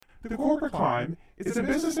The Corporate Climb is a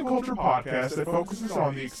business and culture podcast that focuses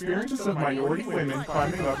on the experiences of minority women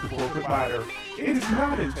climbing up the corporate ladder. It is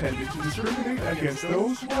not intended to discriminate against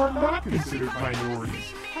those who are not considered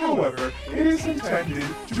minorities. However, it is intended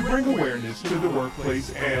to bring awareness to the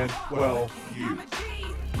workplace and, well, you.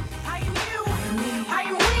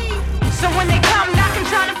 So when they come knocking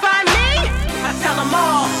trying to find me, I tell them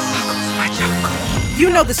all. You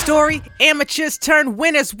know the story. Amateurs turn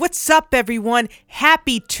winners. What's up, everyone?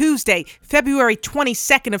 Happy Tuesday, February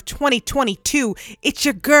 22nd of 2022. It's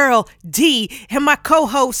your girl, D, and my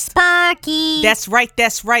co-host, Sparky. That's right.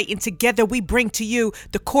 And together we bring to you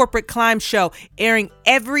the Corporate Climb Show, airing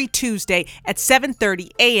every Tuesday at 7:30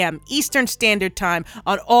 a.m. Eastern Standard Time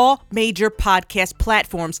on all major podcast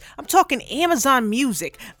platforms. I'm talking Amazon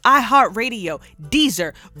Music, iHeartRadio,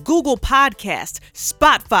 Deezer, Google Podcasts,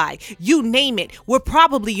 Spotify, you name it. We're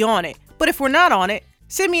probably on it. But if we're not on it,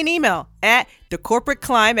 send me an email at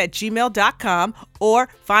thecorporateclimb@gmail.com or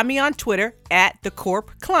find me on Twitter at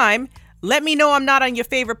thecorpclimb. Let me know I'm not on your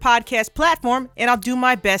favorite podcast platform, and I'll do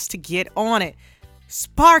my best to get on it.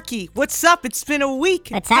 Sparky, what's up? It's been a week.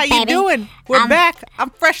 What's up, How you baby? doing? We're back.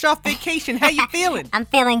 I'm fresh off vacation. How you feeling? I'm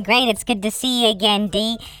feeling great. It's good to see you again,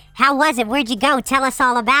 D. How was it? Where'd you go? Tell us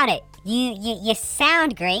all about it. You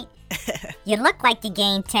sound great. You look like you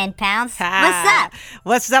gained 10 pounds.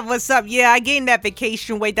 What's up? What's up? Yeah, I gained that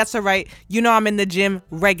vacation weight. That's all right. You know I'm in the gym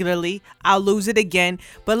regularly. I'll lose it again.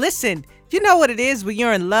 But listen, you know what it is when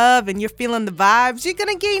you're in love and you're feeling the vibes. You're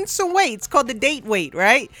going to gain some weight. It's called the date weight,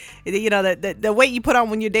 right? You know, the weight you put on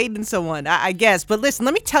when you're dating someone, I guess. But listen,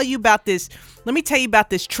 let me tell you about this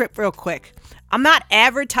trip real quick. I'm not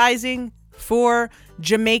advertising for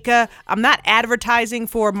Jamaica. I'm not advertising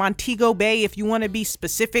for Montego Bay, if you want to be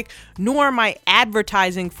specific, nor am I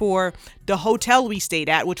advertising for the hotel we stayed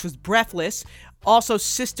at, which was Breathless. Also,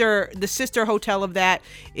 the sister hotel of that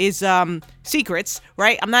is Secrets,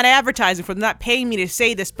 right? I'm not advertising for them, not paying me to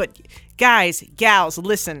say this, but guys, gals,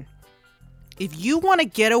 listen. If you want to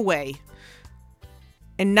get away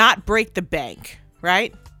and not break the bank,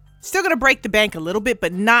 right? Still going to break the bank a little bit,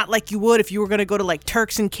 but not like you would if you were going to go to like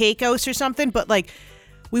Turks and Caicos or something. But like,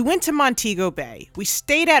 we went to Montego Bay. We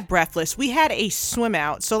stayed at Breathless. We had a swim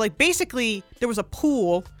out. So like basically there was a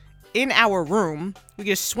pool in our room. We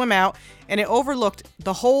could just swim out and it overlooked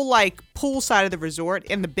the whole like pool side of the resort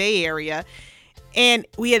in the Bay Area. And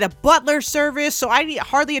we had a butler service, so I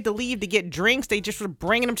hardly had to leave to get drinks. They just were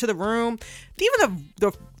bringing them to the room. Even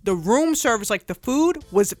the room service, like the food,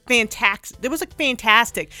 was fantastic. It was like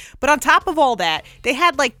fantastic. But on top of all that, they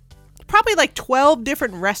had like probably like 12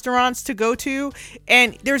 different restaurants to go to.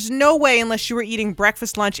 And there's no way, unless you were eating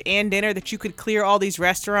breakfast, lunch, and dinner, that you could clear all these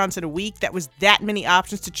restaurants in a week. That was that many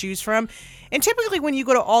options to choose from. And typically when you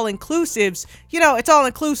go to all-inclusives, you know, it's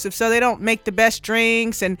all-inclusive, so they don't make the best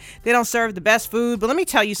drinks and they don't serve the best food. But let me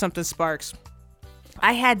tell you something, Sparks.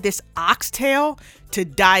 I had this oxtail to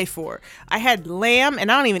die for. I had lamb,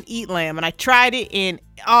 and I don't even eat lamb, and I tried it, and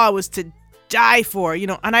it was to die for, you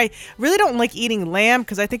know. And I really don't like eating lamb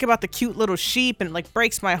because I think about the cute little sheep and it like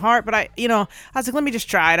breaks my heart. But I was like, let me just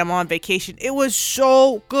try it. I'm on vacation. It was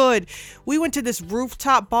so good. We went to this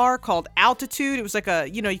rooftop bar called Altitude. It was like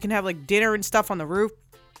you can have like dinner and stuff on the roof,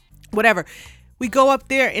 whatever. We go up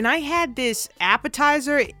there and I had this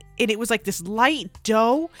appetizer and it was like this light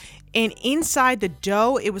dough, and inside the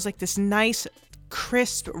dough it was like this nice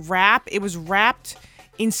crisp wrap. It was wrapped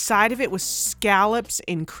inside of it was scallops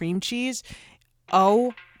and cream cheese.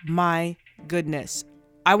 Oh my goodness.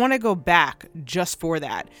 I want to go back just for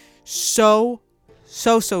that. So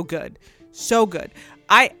good. So good.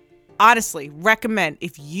 I honestly recommend,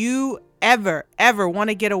 if you ever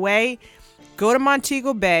want to get away, go to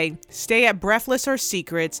Montego Bay, stay at Breathless or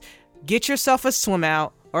Secrets, get yourself a swim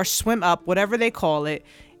out or swim up, whatever they call it,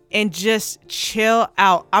 and just chill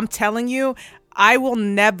out. I'm telling you, I will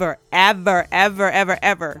never, ever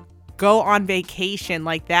go on vacation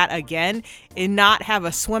like that again and not have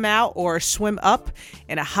a swim out or a swim up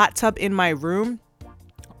and a hot tub in my room.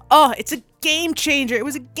 Oh, it's a game changer. It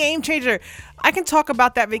was a game changer. I can talk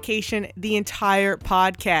about that vacation the entire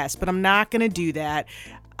podcast, but I'm not going to do that.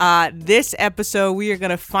 This episode, we are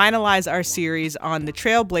going to finalize our series on the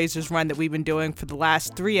Trailblazers run that we've been doing for the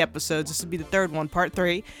last 3 episodes. This will be the third one, part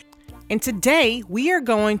 3. And today, we are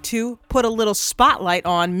going to put a little spotlight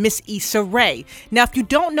on Miss Issa Rae. Now, if you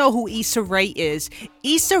don't know who Issa Rae is,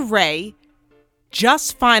 Issa Rae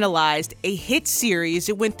just finalized a hit series.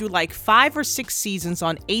 It went through like 5 or 6 seasons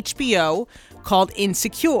on HBO called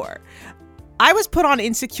Insecure. I was put on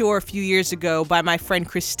Insecure a few years ago by my friend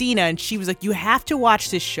Christina, and she was like, you have to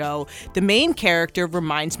watch this show. The main character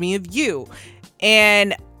reminds me of you.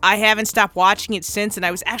 And I haven't stopped watching it since, and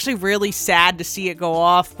I was actually really sad to see it go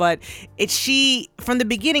off. But from the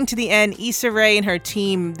beginning to the end, Issa Rae and her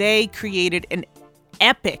team, they created an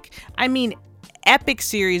epic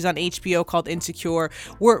series on HBO called Insecure,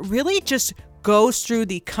 where it really just goes through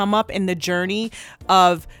the come up and the journey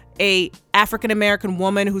of a African-American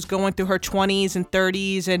woman who's going through her 20s and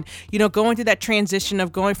 30s and, going through that transition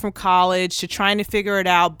of going from college to trying to figure it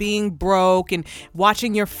out, being broke and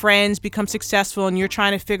watching your friends become successful, and you're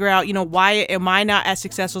trying to figure out, why am I not as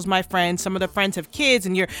successful as my friends? Some of the friends have kids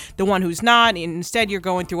and you're the one who's not, and instead you're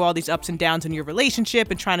going through all these ups and downs in your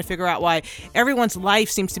relationship and trying to figure out why everyone's life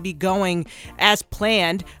seems to be going as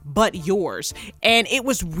planned but yours. And it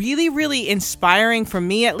was really, really inspiring for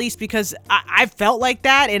me, at least, because I felt like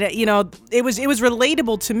that, and it was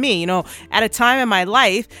relatable to me. At a time in my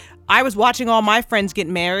life, I was watching all my friends get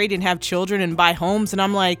married and have children and buy homes, and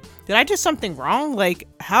I'm like, did I do something wrong? Like,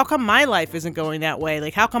 how come my life isn't going that way?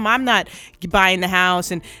 Like, how come I'm not buying the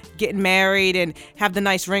house and getting married and have the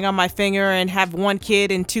nice ring on my finger and have 1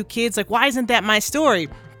 kid and 2 kids? Like, why isn't that my story?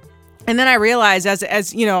 And then I realized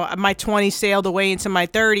as my 20s sailed away into my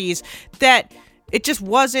 30s that it just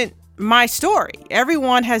wasn't my story.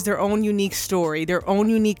 Everyone has their own unique story, their own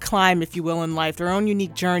unique climb, if you will, in life, their own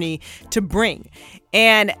unique journey to bring.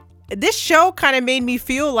 And this show kind of made me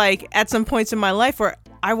feel like at some points in my life where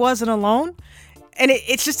I wasn't alone. And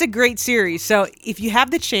it's just a great series. So if you have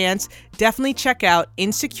the chance, definitely check out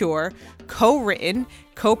Insecure, co-written,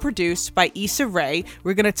 co-produced by Issa Rae.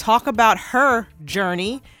 We're going to talk about her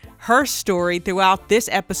journey, her story throughout this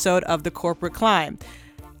episode of The Corporate Climb.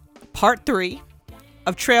 Part 3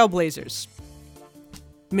 of Trailblazers.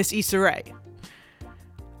 Miss Issa Rae.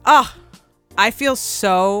 I feel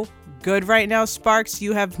so good right now, Sparks.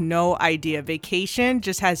 You have no idea. Vacation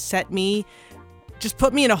just put me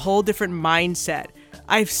in a whole different mindset.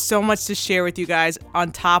 I have so much to share with you guys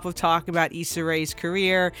on top of talking about Issa Rae's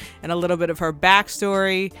career and a little bit of her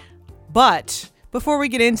backstory. But before we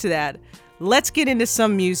get into that, let's get into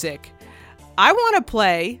some music. I want to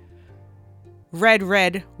play Red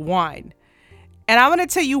Red Wine. And I'm going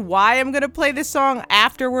to tell you why I'm going to play this song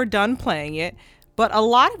after we're done playing it. But a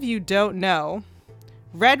lot of you don't know,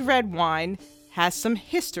 Red Red Wine has some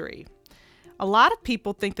history. A lot of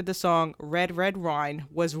people think that the song Red Red Wine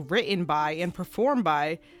was written by and performed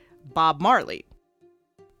by Bob Marley.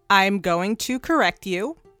 I'm going to correct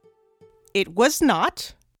you. It was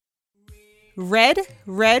not. Red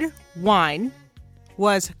Red Wine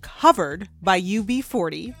was covered by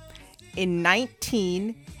UB40 in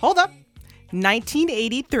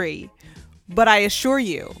 1983, but I assure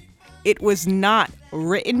you, it was not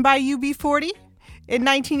written by UB40 in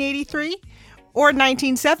 1983 or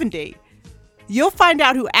 1970. You'll find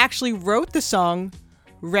out who actually wrote the song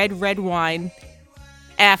Red Red Wine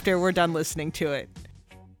after we're done listening to it.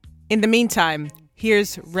 In the meantime,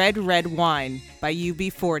 here's Red Red Wine by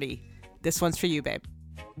UB40. This one's for you, babe.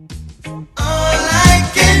 All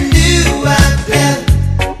I can do out there,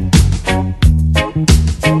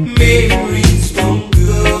 memories won't go.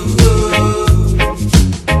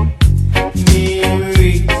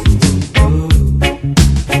 Memories won't go.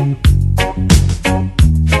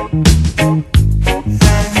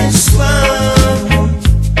 I swore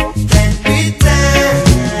that with time,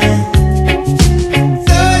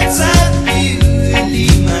 thoughts of you would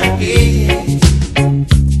leave my head.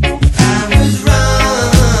 I was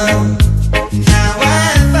wrong, now I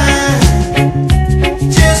find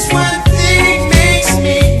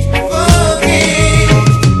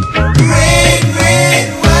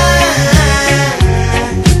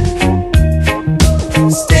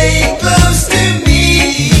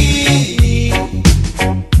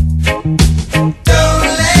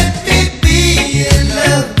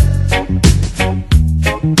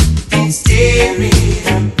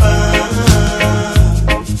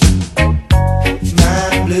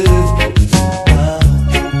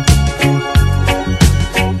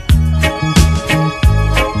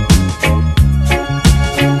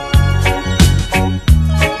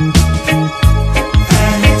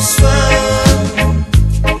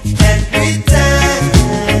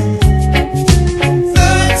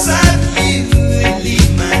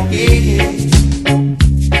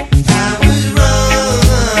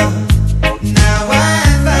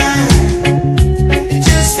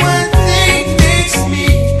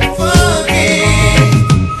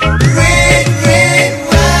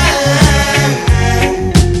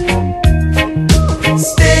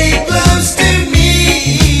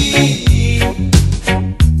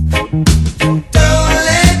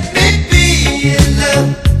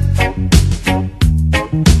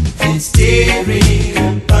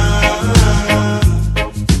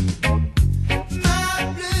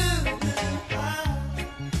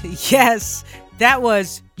Yes, that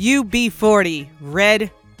was UB40,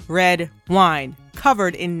 Red, Red Wine,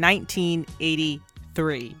 covered in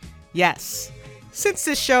 1983. Yes. Since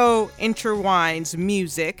the show intertwines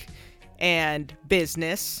music and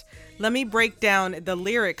business, let me break down the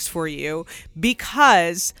lyrics for you,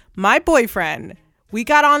 because my boyfriend, we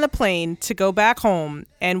got on the plane to go back home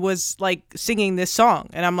and was like singing this song.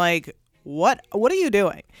 And I'm like, what are you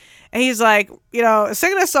doing? And he's like,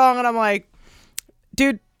 singing a song. And I'm like,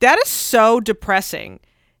 dude, that is so depressing.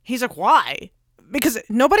 He's like, why? Because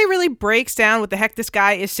nobody really breaks down what the heck this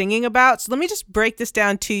guy is singing about. So let me just break this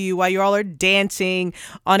down to you while you all are dancing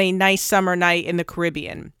on a nice summer night in the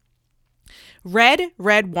Caribbean. Red,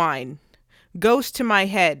 red wine goes to my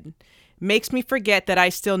head, makes me forget that I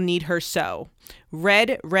still need her so.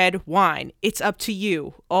 Red, red wine, it's up to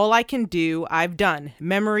you. All I can do, I've done.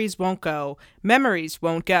 Memories won't go. Memories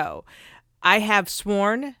won't go. I have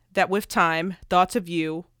sworn that with time, thoughts of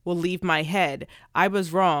you will leave my head. I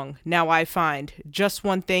was wrong, now I find. Just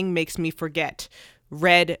one thing makes me forget.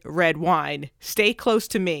 Red, red wine, stay close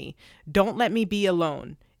to me. Don't let me be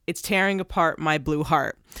alone. It's tearing apart my blue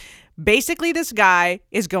heart. Basically, this guy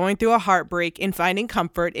is going through a heartbreak and finding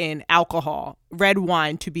comfort in alcohol, red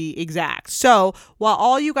wine to be exact. So while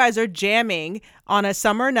all you guys are jamming on a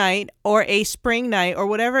summer night or a spring night or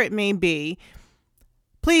whatever it may be,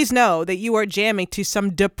 please know that you are jamming to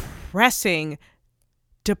some depressing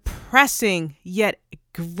yet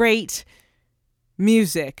great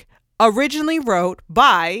music. Originally wrote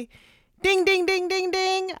by ding, ding, ding, ding,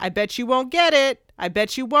 ding. I bet you won't get it. I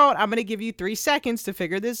bet you won't. I'm going to give you 3 seconds to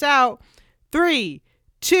figure this out. 3,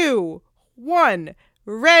 2, 1.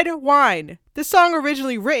 Red Wine. The song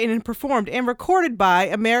originally written and performed and recorded by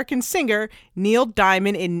American singer Neil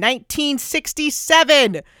Diamond in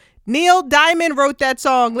 1967. Neil Diamond wrote that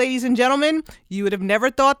song, ladies and gentlemen. You would have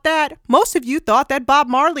never thought that. Most of you thought that Bob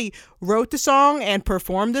Marley wrote the song and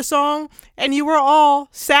performed the song, and you were all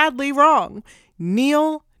sadly wrong.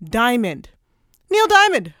 Neil Diamond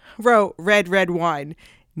wrote Red, Red Wine,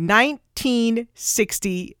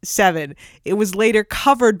 1967. It was later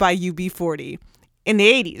covered by UB40 in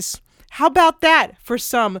the 80s. How about that for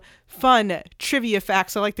some fun trivia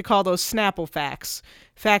facts? I like to call those Snapple facts.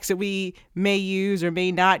 Facts that we may use or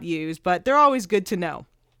may not use, but they're always good to know.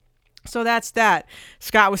 So that's that.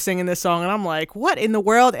 Scott was singing this song, and I'm like, what in the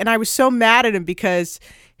world? And I was so mad at him because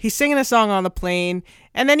he's singing a song on the plane,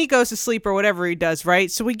 and then he goes to sleep or whatever he does,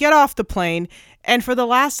 right? So we get off the plane, and for the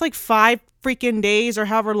last 5 freaking days or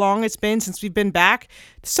however long it's been since we've been back,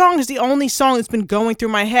 the song is the only song that's been going through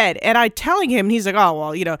my head. And I'm telling him, and he's like, oh,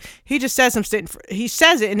 well, he just says he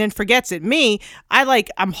says it and then forgets it. Me,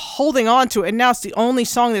 I'm holding on to it, and now it's the only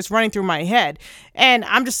song that's running through my head. And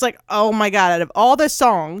I'm just like, oh my God, out of all the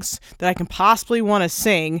songs that I can possibly want to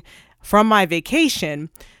sing from my vacation,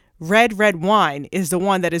 Red, Red Wine is the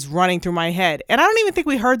one that is running through my head. And I don't even think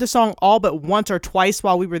we heard the song all but once or twice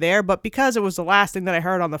while we were there, but because it was the last thing that I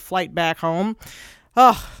heard on the flight back home,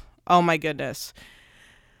 oh my goodness.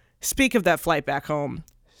 Speak of that flight back home,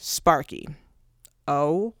 Sparky.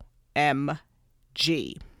 OMG.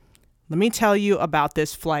 Let me tell you about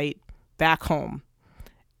this flight back home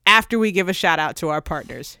after we give a shout out to our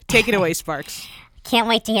partners. Take it away, Sparks. Can't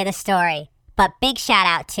wait to hear the story. But big shout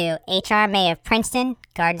out to HRMA of Princeton,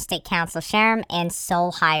 Garden State Council Sharon, and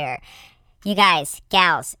Soul Hire. You guys,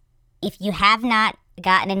 gals, if you have not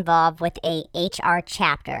gotten involved with a HR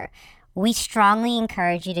chapter, we strongly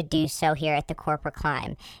encourage you to do so here at the Corporate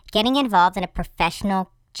Climb. Getting involved in a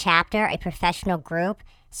professional chapter, a professional group,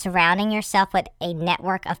 surrounding yourself with a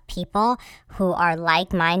network of people who are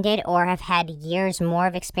like-minded or have had years more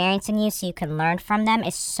of experience than you so you can learn from them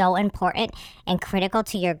is so important and critical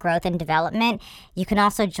to your growth and development. You can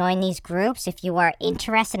also join these groups if you are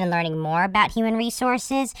interested in learning more about human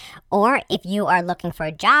resources, or if you are looking for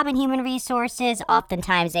a job in human resources.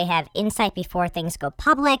 Oftentimes they have insight before things go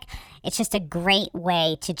public. It's just a great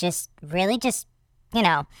way to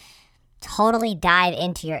totally dive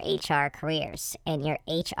into your HR careers and your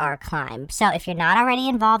HR climb. So if you're not already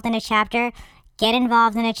involved in a chapter, get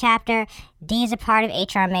involved in a chapter. D is a part of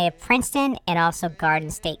HRMA of Princeton and also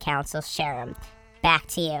Garden State Council Sharon. Back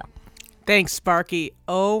to you. Thanks, Sparky.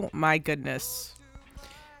 Oh my goodness.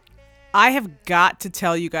 I have got to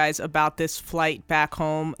tell you guys about this flight back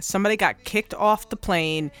home. Somebody got kicked off the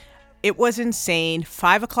plane. It was insane.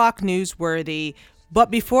 5 o'clock newsworthy.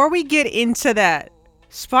 But before we get into that,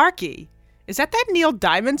 Sparky, is that Neil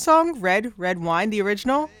Diamond song, Red, Red Wine, the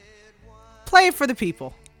original? Play it for the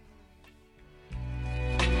people.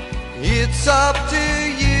 It's up to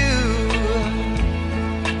you.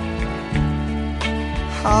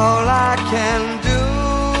 All I can do,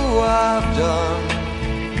 I've done.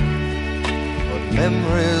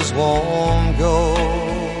 memories won't go.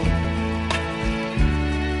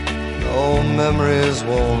 No, memories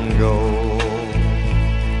won't go.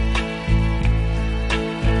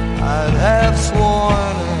 I'd have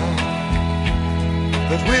sworn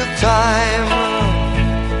that with time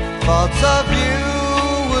thoughts of you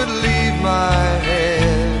would leave my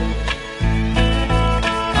head.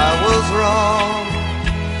 I was wrong,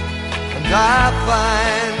 and I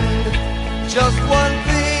find just one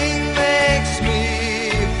thing makes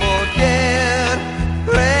me forget.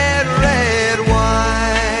 Red, red wine.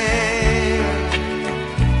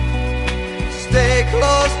 Stay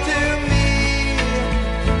close to me.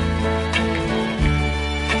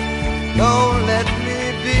 Don't let me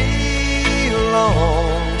be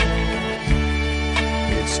alone.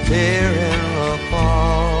 It's tearing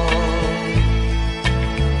apart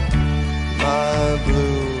my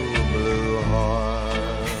blue, blue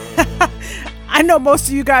heart. I know most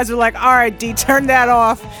of you guys are like, all right, D, turn that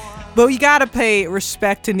off. But you got to pay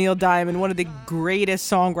respect to Neil Diamond, one of the greatest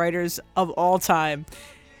songwriters of all time.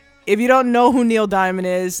 If you don't know who Neil Diamond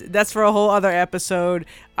is, that's for a whole other episode.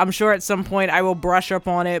 I'm sure at some point I will brush up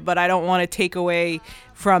on it, but I don't want to take away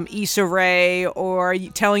from Issa Rae or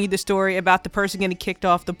telling you the story about the person getting kicked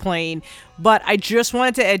off the plane. But I just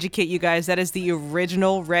wanted to educate you guys. That is the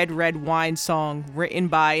original Red Red Wine song written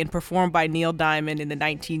by and performed by Neil Diamond in the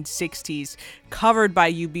 1960s, covered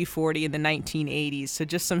by UB40 in the 1980s. So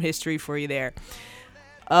just some history for you there.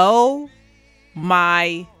 Oh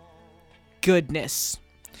my goodness.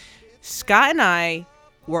 Scott and I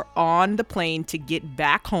were on the plane to get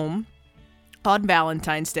back home on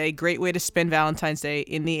Valentine's Day. Great way to spend Valentine's Day,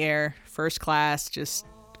 in the air, first class, just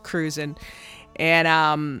cruising. And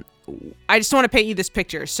I just want to paint you this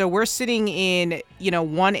picture. So we're sitting in,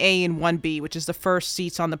 1A and 1B, which is the first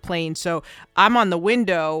seats on the plane. So I'm on the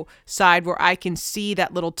window side where I can see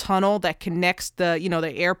that little tunnel that connects the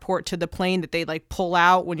airport to the plane that they like pull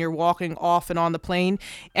out when you're walking off and on the plane.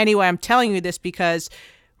 Anyway, I'm telling you this because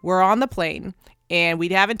we're on the plane and we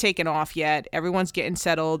haven't taken off yet. Everyone's getting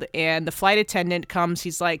settled and the flight attendant comes.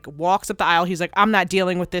 He's like, walks up the aisle. He's like, I'm not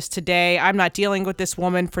dealing with this today. I'm not dealing with this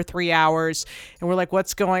woman for 3 hours. And we're like,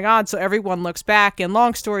 what's going on? So everyone looks back, and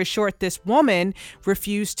long story short, this woman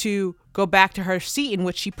refused to go back to her seat in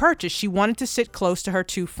which she purchased. She wanted to sit close to her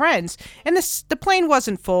two friends. And the plane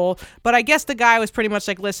wasn't full, but I guess the guy was pretty much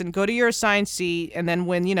like, listen, go to your assigned seat. And then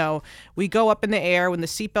when, we go up in the air, when the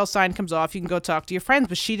seatbelt sign comes off, you can go talk to your friends.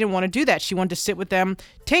 But she didn't want to do that. She wanted to sit with them,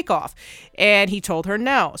 take off. And he told her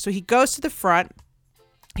no. So he goes to the front.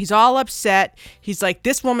 He's all upset. He's like,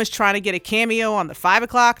 this woman's trying to get a cameo on the 5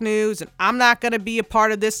 o'clock news, and I'm not going to be a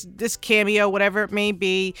part of this cameo, whatever it may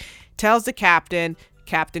be. Tells the captain.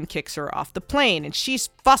 Captain kicks her off the plane, and she's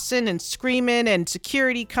fussing and screaming, and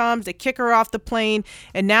security comes. They kick her off the plane,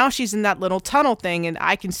 and now she's in that little tunnel thing, and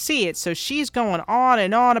I can see it. So she's going on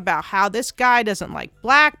and on about how this guy doesn't like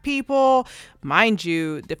black people. Mind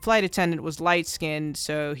you, the flight attendant was light-skinned,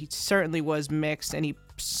 so he certainly was mixed, and he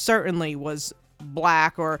certainly was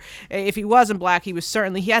black, or if he wasn't black, he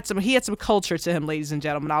had some culture to him, ladies and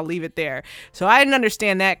gentlemen. I'll leave it there. So I didn't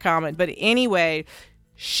understand that comment, but anyway,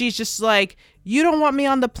 she's just like, you don't want me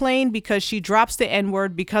on the plane, because she drops the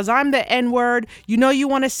N-word, because I'm the N-word. You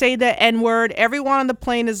want to say the N-word. Everyone on the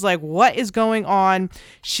plane is like, what is going on?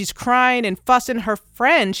 She's crying and fussing. Her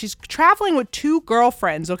friend, she's traveling with two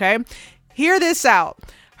girlfriends, okay? Hear this out.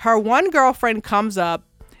 Her one girlfriend comes up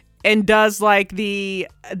and does like the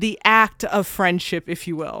act of friendship, if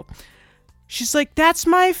you will. She's like, that's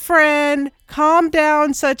my friend. Calm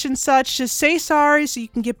down, such and such. Just say sorry so you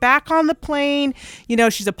can get back on the plane.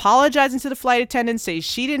 She's apologizing to the flight attendant, says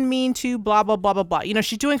she didn't mean to, blah, blah, blah, blah, blah.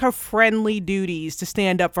 She's doing her friendly duties to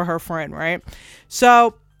stand up for her friend, right?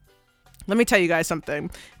 So let me tell you guys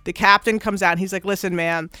something. The captain comes out and he's like, listen,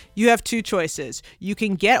 man, you have two choices. You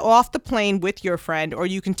can get off the plane with your friend, or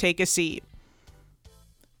you can take a seat.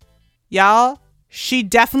 Y'all, she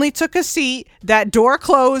definitely took a seat. That door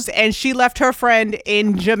closed and she left her friend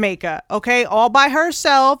in Jamaica, okay? All by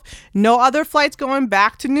herself. No other flights going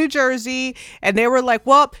back to New Jersey. And they were like,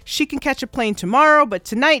 well, she can catch a plane tomorrow, but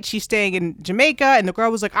tonight she's staying in Jamaica. And the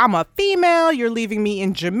girl was like, I'm a female. You're leaving me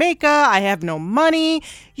in Jamaica. I have no money.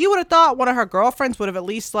 You would have thought one of her girlfriends would have at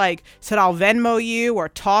least like said, I'll Venmo you, or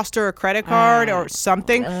tossed her a credit card or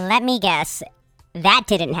something. Let me guess. That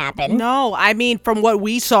didn't happen. No, I mean, from what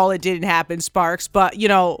we saw, it didn't happen, Sparks. But,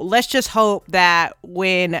 let's just hope that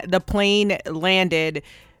when the plane landed,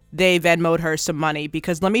 they Venmo'd her some money.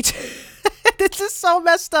 Because let me this is so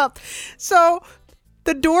messed up. So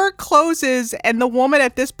The door closes and the woman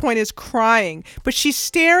at this point is crying, but she's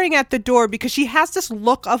staring at the door because she has this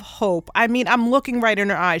look of hope. I mean, I'm looking right in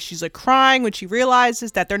her eyes. She's like crying when she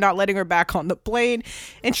realizes that they're not letting her back on the plane.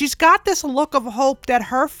 And she's got this look of hope that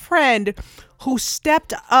her friend who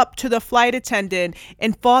stepped up to the flight attendant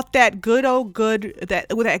and fought that good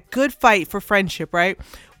fight for friendship, right,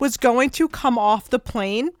 was going to come off the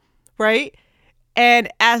plane, right? And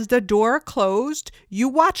as the door closed, you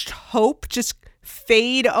watched hope just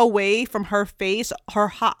fade away from her face.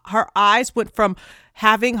 Her eyes went from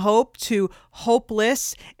having hope to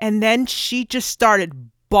hopeless, and then she just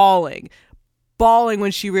started bawling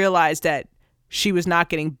when she realized that she was not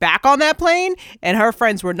getting back on that plane and her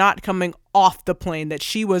friends were not coming off the plane, that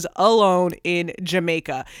she was alone in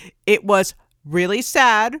Jamaica. It was really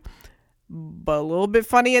sad, but a little bit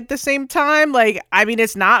funny at the same time. Like, I mean,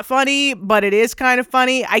 it's not funny, but it is kind of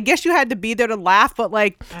funny. I guess you had to be there to laugh, but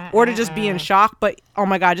like, or to just be in shock. But oh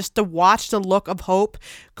my God, just to watch the look of hope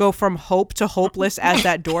go from hope to hopeless as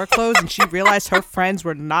that door closed and she realized her friends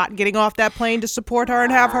were not getting off that plane to support her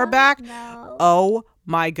and have her back. No. Oh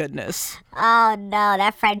my goodness. Oh no,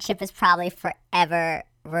 that friendship is probably forever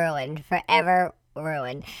ruined.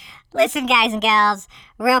 Listen, guys and gals,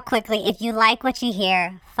 real quickly, if you like what you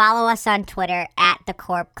hear, follow us on Twitter at The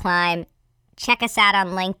Corp Climb. Check us out on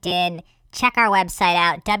LinkedIn. Check our website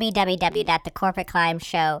out,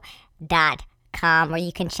 www.thecorporateclimbshow.com, where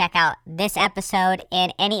you can check out this episode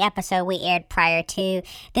and any episode we aired prior to.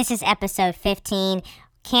 This is episode 15.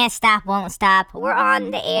 Can't Stop, Won't Stop. We're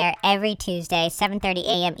on the air every Tuesday, 7:30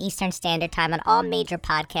 a.m. Eastern Standard Time on all major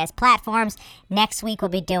podcast platforms. Next week, we'll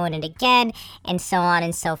be doing it again, and so on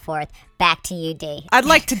and so forth. Back to you, D. I'd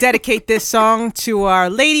like to dedicate this song to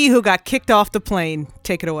our lady who got kicked off the plane.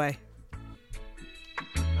 Take it away.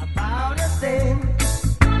 About a thing,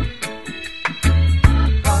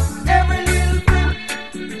 'cause every little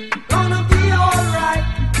thing gonna be alright.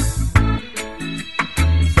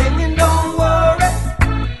 Singing, don't worry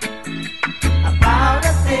about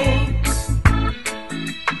a thing,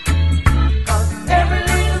 'cause every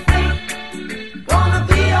little thing gonna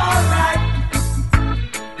be alright.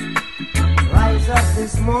 Rise up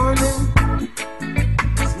this morning,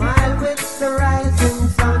 smile with the rising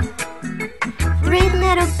sun. Three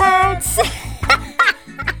little birds.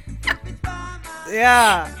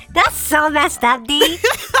 Yeah. That's so messed up, D.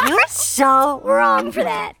 You're so wrong for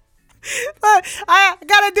that. But I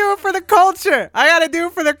gotta do it for the culture.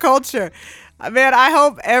 Man, I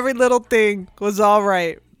hope every little thing was all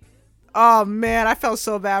right. Oh, man, I felt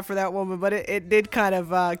so bad for that woman, but it did kind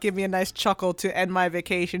of give me a nice chuckle to end my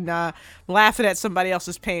vacation, laughing at somebody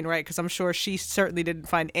else's pain, right? Because I'm sure she certainly didn't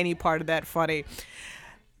find any part of that funny.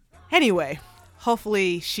 Anyway,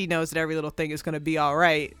 hopefully she knows that every little thing is going to be all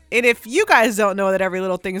right. And if you guys don't know that every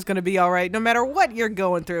little thing is going to be all right, no matter what you're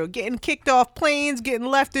going through, getting kicked off planes, getting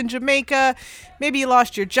left in Jamaica, maybe you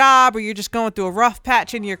lost your job, or you're just going through a rough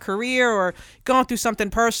patch in your career, or going through something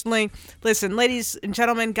personally, listen, ladies and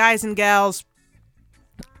gentlemen, guys and gals,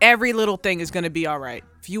 every little thing is going to be all right.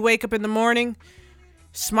 If you wake up in the morning,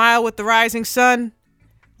 smile with the rising sun,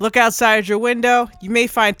 look outside your window, you may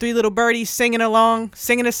find three little birdies singing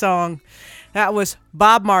a song. That was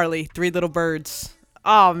Bob Marley, Three Little Birds.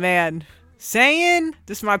 Oh, man. Saying,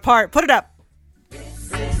 this is my part. Put it up.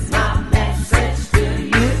 This is my message to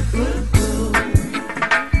you.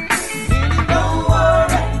 Don't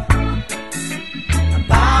worry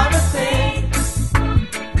about a thing.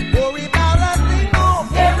 Worry about a thing. Oh,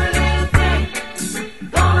 every little thing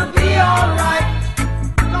gonna be alright.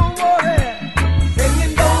 Don't worry.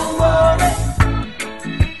 Singing, don't worry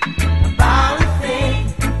about a thing.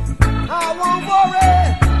 I won't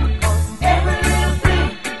worry. 'Cause every little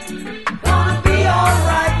thing gonna be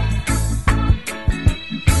alright.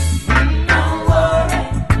 Don't worry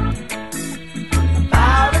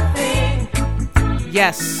about a thing.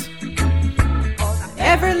 Yes.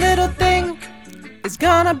 Every little thing is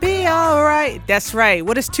gonna be all right. That's right.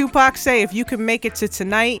 What does Tupac say? If you can make it to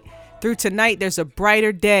tonight, through tonight, there's a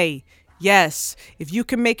brighter day. Yes. If you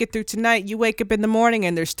can make it through tonight, you wake up in the morning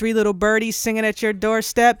and there's three little birdies singing at your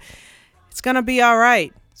doorstep. It's gonna be all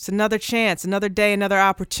right. It's another chance, another day, another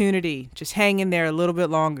opportunity. Just hang in there a little bit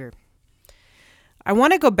longer. I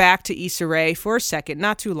want to go back to Issa Rae for a second,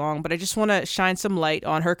 not too long, but I just want to shine some light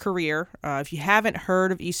on her career. If you haven't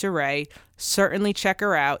heard of Issa Rae, certainly check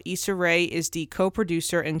her out. Issa Rae is the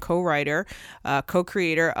co-producer and co-writer,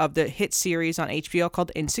 co-creator of the hit series on HBO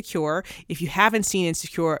called Insecure. If you haven't seen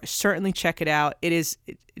Insecure, certainly check it out. It's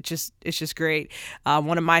just great.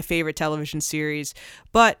 One of my favorite television series.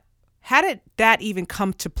 But how did that even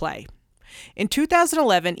come to play? In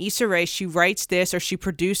 2011, Issa Rae, she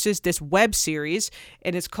produces this web series,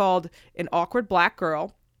 and it's called An Awkward Black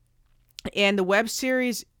Girl. And the web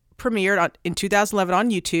series premiered in 2011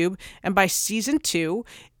 on YouTube, and by season 2,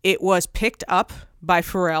 it was picked up by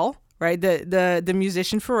Pharrell, right? The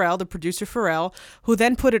musician Pharrell, the producer Pharrell, who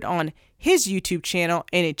then put it on his YouTube channel,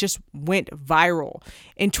 and it just went viral.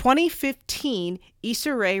 In 2015,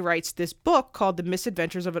 Issa Rae writes this book called The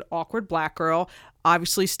Misadventures of an Awkward Black Girl,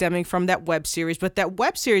 obviously stemming from that web series, but that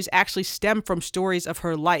web series actually stemmed from stories of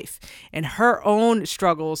her life and her own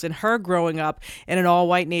struggles and her growing up in an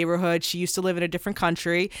all-white neighborhood. She used to live in a different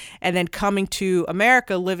country, and then coming to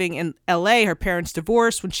America, living in LA. Her parents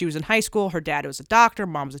divorced when she was in high school. Her dad was a doctor,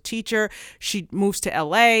 mom was a teacher. She moves to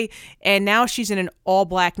LA, and now she's in an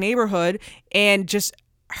all-black neighborhood, and just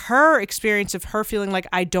her experience of her feeling like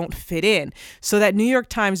I don't fit in. So that New York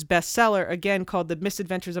Times bestseller, again called The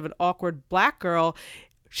Misadventures of an Awkward Black Girl,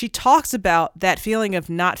 she talks about that feeling of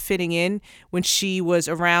not fitting in when she was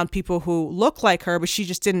around people who look like her, but she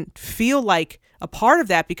just didn't feel like a part of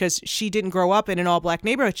that because she didn't grow up in an all-black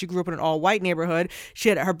neighborhood. She grew up in an all-white neighborhood.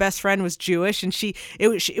 Her best friend was Jewish, and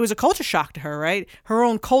it was a culture shock to her, right? Her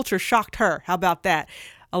own culture shocked her. How about that?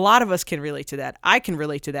 A lot of us can relate to that. I can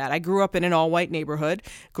relate to that. I grew up in an all-white neighborhood,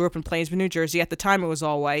 grew up in Plainsboro, New Jersey. At the time, it was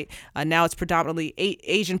all white. Now it's predominantly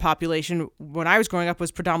Asian population. When I was growing up, it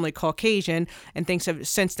was predominantly Caucasian, and things have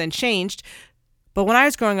since then changed. But when I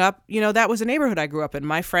was growing up, that was a neighborhood I grew up in.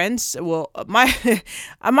 My friends,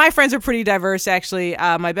 my friends are pretty diverse, actually.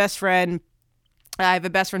 My best friend, I have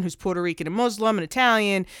a best friend who's Puerto Rican and Muslim and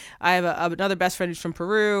Italian. I have another best friend who's from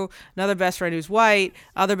Peru, another best friend who's white,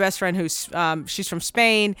 other best friend who's she's from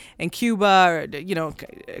Spain and Cuba,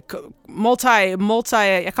 multi,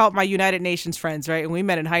 I call it my United Nations friends, right? And we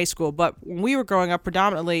met in high school. But when we were growing up,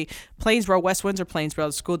 predominantly Plainsboro, West Windsor, Plainsboro,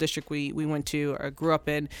 the school district we went to or grew up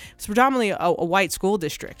in, it's predominantly a white school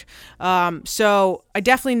district. So I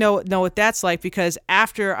definitely know what that's like, because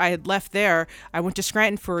after I had left there, I went to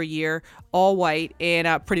Scranton for a year, all white,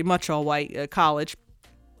 and pretty much all white college.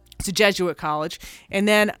 It's a Jesuit college. And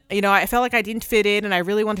then, I felt like I didn't fit in, and I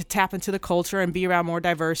really wanted to tap into the culture and be around more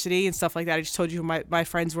diversity and stuff like that. I just told you who my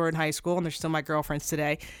friends were in high school, and they're still my girlfriends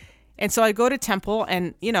today. And so I go to Temple,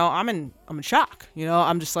 and, I'm in shock.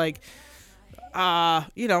 I'm just like, I'm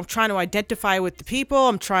trying to identify with the people.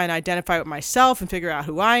 I'm trying to identify with myself and figure out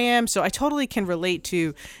who I am. So I totally can relate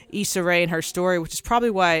to Issa Rae and her story, which is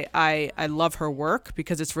probably why I love her work,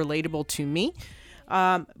 because it's relatable to me.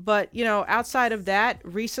 But, outside of that,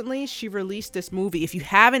 recently she released this movie. If you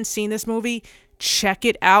haven't seen this movie, check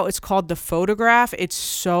it out. It's called The Photograph. It's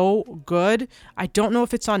so good. I don't know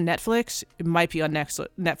if it's on Netflix. It might be on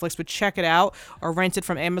Netflix, but check it out, or rent it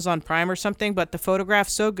from Amazon Prime or something. But The Photograph,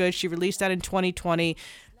 so good. She released that in 2020.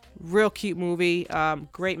 Real cute movie.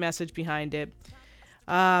 Great message behind it.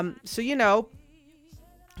 So,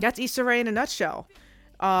 that's Issa Rae in a nutshell.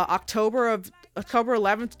 October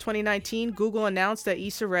 11th, 2019, Google announced that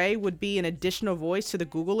Issa Rae would be an additional voice to the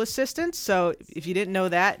Google Assistant. So if you didn't know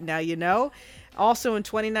that, now you know. Also in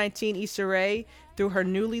 2019, Issa Rae, through her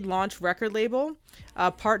newly launched record label,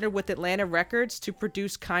 partnered with Atlanta Records to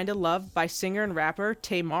produce Kinda Love by singer and rapper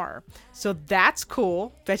Tamar. So that's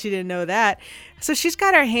cool. Bet you didn't know that. So she's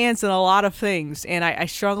got her hands in a lot of things, and I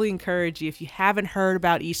strongly encourage you, if you haven't heard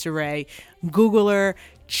about Issa Rae, Google her.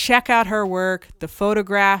 Check out her work. The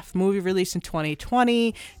Photograph, movie released in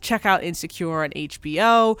 2020. Check out Insecure on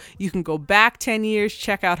HBO. You can go back 10 years.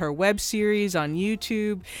 Check out her web series on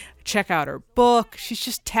YouTube. Check out her book. She's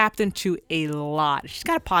just tapped into a lot. She's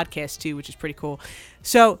got a podcast too, which is pretty cool.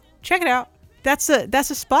 So check it out. That's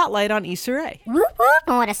a spotlight on Issa Rae. Whoop whoop!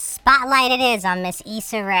 And what a spotlight it is on Miss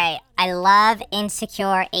Issa Rae. I love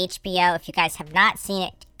Insecure HBO. If you guys have not seen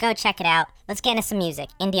it, go check it out. Let's get into some music.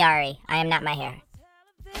 Indiari, I Am Not My Hair.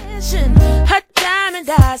 Her diamond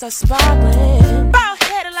eyes are sparkling,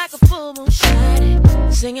 bald-headed like a full moon shining,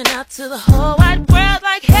 singing out to the whole wide world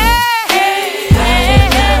like, hey, I am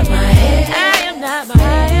not my hair, I am not my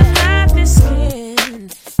hair, I am not this skin,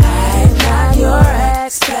 I am not your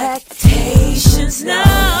expectations, no,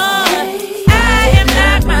 I am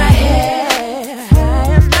not my hair, I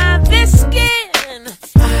am not this skin,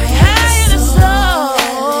 I am the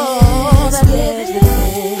soul that lives within.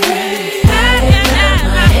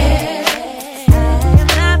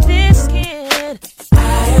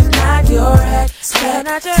 Your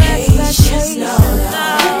expectations, no,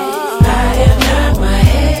 I am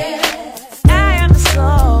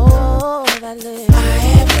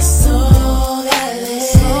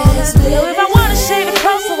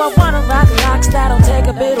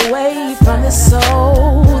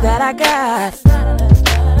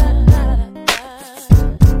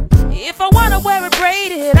hair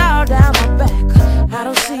braided all down my back. I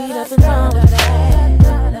don't see nothing wrong with that.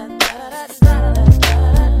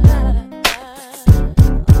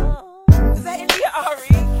 Is that India Ari?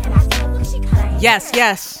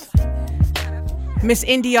 Yes. Miss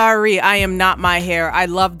India Ari, I Am Not My Hair. I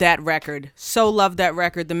love that record. So love that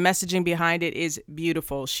record. The messaging behind it is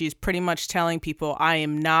beautiful. She's pretty much telling people, I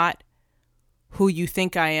am not who you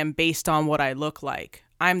think I am based on what I look like.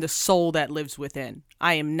 I'm the soul that lives within.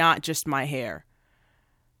 I am not just my hair.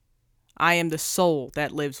 I am the soul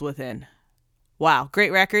that lives within. Wow,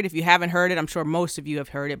 great record. If you haven't heard it, I'm sure most of you have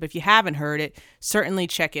heard it, but if you haven't heard it, certainly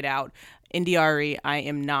check it out. India Ari, I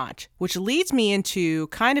Am Not, which leads me into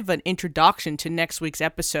kind of an introduction to next week's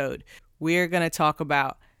episode. We're going to talk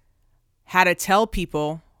about how to tell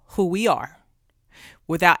people who we are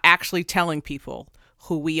without actually telling people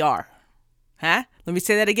who we are. Let me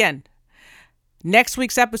say that again. Next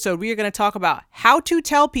week's episode, we are going to talk about how to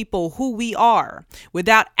tell people who we are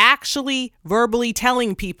without actually verbally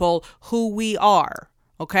telling people who we are.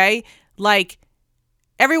 Okay? Like,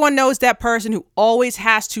 everyone knows that person who always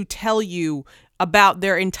has to tell you about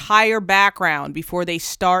their entire background before they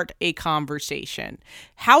start a conversation.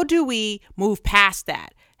 How do we move past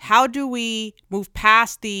that? How do we move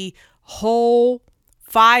past the whole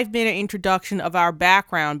 5-minute introduction of our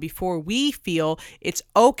background before we feel it's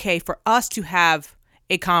okay for us to have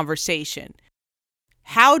a conversation?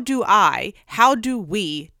 How do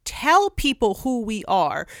we tell people who we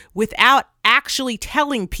are without actually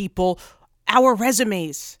telling people our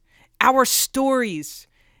resumes, our stories,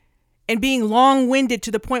 and being long-winded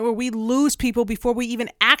to the point where we lose people before we even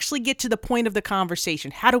actually get to the point of the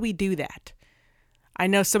conversation? How do we do that? I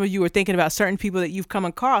know some of you are thinking about certain people that you've come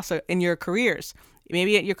across in your careers,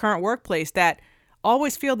 maybe at your current workplace, that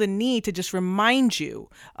always feel the need to just remind you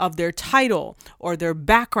of their title or their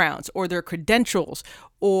backgrounds or their credentials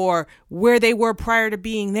or where they were prior to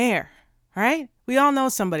being there, right? We all know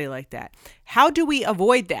somebody like that. How do we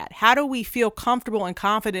avoid that? How do we feel comfortable and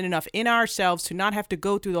confident enough in ourselves to not have to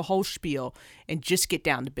go through the whole spiel and just get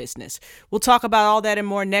down to business? We'll talk about all that and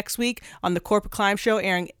more next week on The Corporate Climb Show,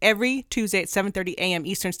 airing every Tuesday at 7:30 a.m.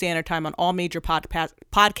 Eastern Standard Time on all major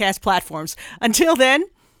podcast platforms. Until then,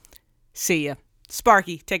 see ya.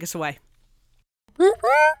 Sparky, take us away. Woo-hoo.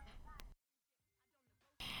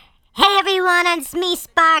 Hey everyone, it's me,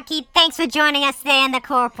 Sparky. Thanks for joining us today on The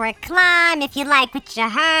Corporate Climb. If you like what you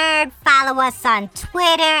heard, follow us on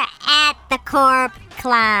Twitter at The Corp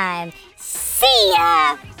Climb. See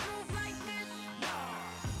ya!